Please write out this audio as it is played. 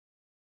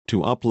To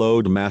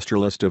upload master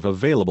list of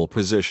available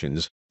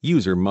positions,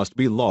 user must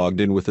be logged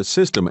in with a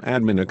system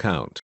admin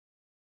account.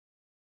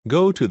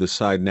 Go to the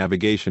side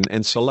navigation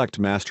and select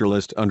master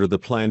list under the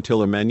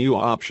Plantilla menu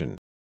option.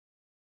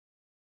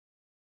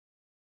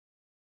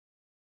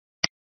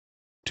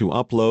 To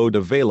upload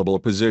available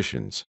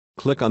positions,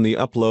 click on the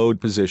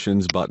Upload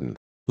Positions button.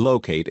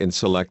 Locate and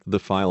select the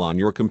file on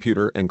your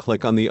computer and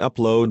click on the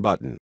Upload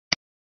button.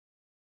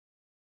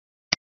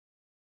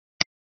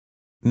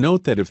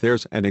 Note that if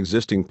there's an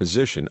existing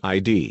position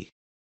ID,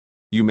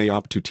 you may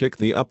opt to tick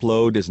the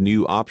Upload as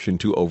New option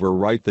to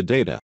overwrite the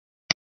data.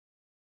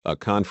 A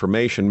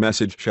confirmation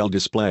message shall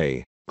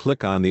display.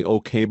 Click on the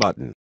OK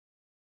button.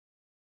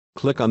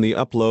 Click on the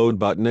Upload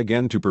button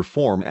again to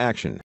perform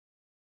action.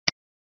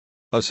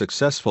 A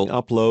successful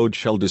upload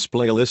shall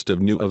display a list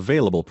of new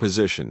available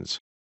positions.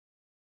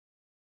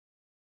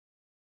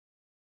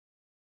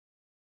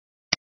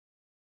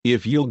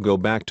 If you'll go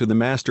back to the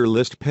master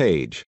list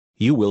page,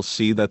 you will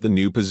see that the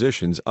new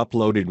positions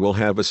uploaded will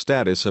have a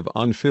status of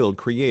unfilled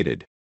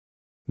created.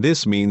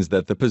 This means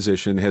that the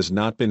position has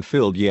not been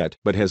filled yet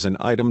but has an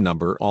item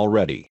number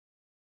already.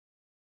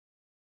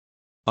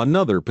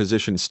 Another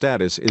position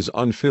status is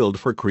unfilled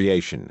for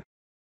creation.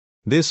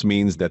 This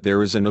means that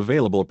there is an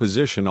available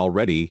position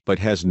already but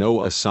has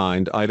no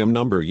assigned item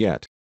number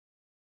yet.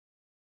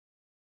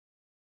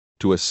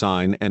 To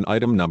assign an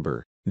item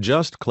number,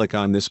 just click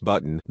on this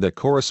button that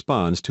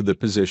corresponds to the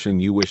position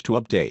you wish to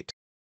update.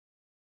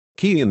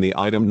 Key in the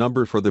item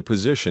number for the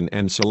position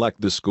and select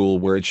the school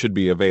where it should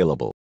be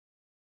available.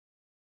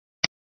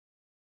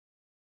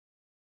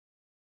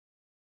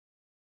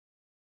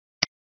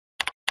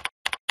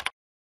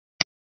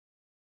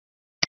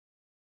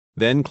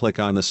 Then click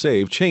on the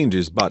Save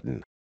Changes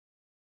button.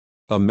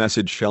 A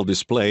message shall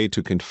display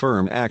to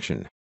confirm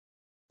action.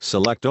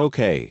 Select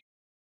OK.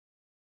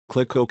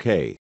 Click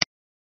OK.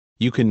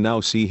 You can now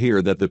see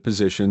here that the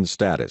position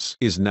status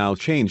is now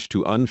changed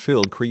to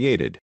unfilled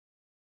created.